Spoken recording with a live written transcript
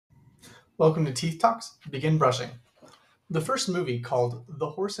Welcome to Teeth Talks. Begin brushing. The first movie, called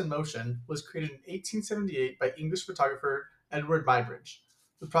The Horse in Motion, was created in 1878 by English photographer Edward Muybridge.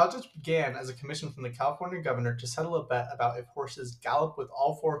 The project began as a commission from the California governor to settle a bet about if horses gallop with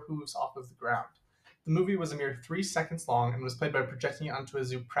all four hooves off of the ground. The movie was a mere 3 seconds long and was played by projecting it onto a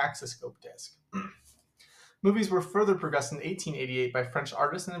Zoopraxiscope disc. Movies were further progressed in 1888 by French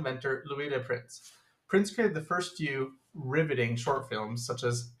artist and inventor Louis Le Prince. Prince created the first few riveting short films, such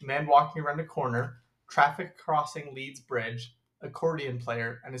as Man Walking Around a Corner, Traffic Crossing Leeds Bridge, Accordion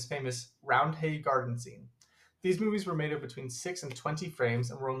Player, and his famous Roundhay Garden Scene. These movies were made of between 6 and 20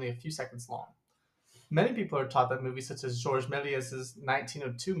 frames and were only a few seconds long. Many people are taught that movies such as Georges Méliès'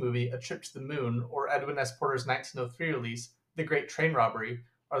 1902 movie A Trip to the Moon or Edwin S. Porter's 1903 release The Great Train Robbery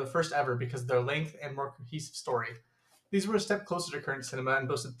are the first ever because of their length and more cohesive story. These were a step closer to current cinema and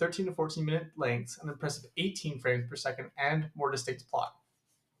boasted 13 to 14 minute lengths, an impressive 18 frames per second, and more distinct plot.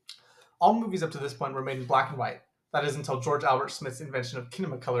 All movies up to this point were made in black and white, that is until George Albert Smith's invention of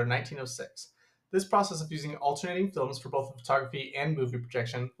Kinemacolor in 1906. This process of using alternating films for both photography and movie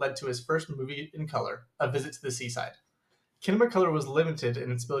projection led to his first movie in color, A Visit to the Seaside. Kinemacolor was limited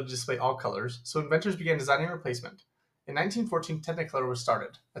in its ability to display all colors, so inventors began designing a replacement. In 1914, Technicolor was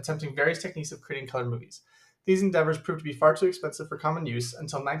started, attempting various techniques of creating color movies. These endeavors proved to be far too expensive for common use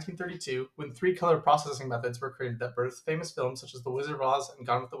until 1932, when three color processing methods were created that birthed famous films such as The Wizard of Oz and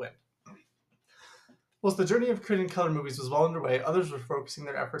Gone with the Wind. Whilst the journey of creating color movies was well underway, others were focusing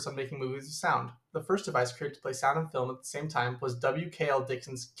their efforts on making movies with sound. The first device created to play sound and film at the same time was W.K.L.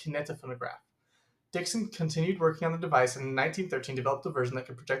 Dixon's kinetophonograph. Dixon continued working on the device and in 1913 developed a version that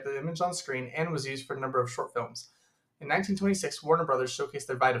could project the image on screen and was used for a number of short films. In 1926, Warner Brothers showcased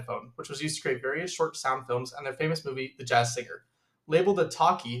their Vitaphone, which was used to create various short sound films and their famous movie, The Jazz Singer. Labeled a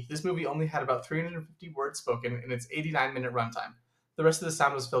talkie, this movie only had about 350 words spoken in its 89-minute runtime. The rest of the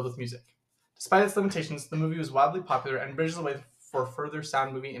sound was filled with music. Despite its limitations, the movie was wildly popular and bridges the way for further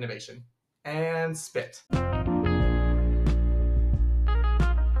sound movie innovation. And spit.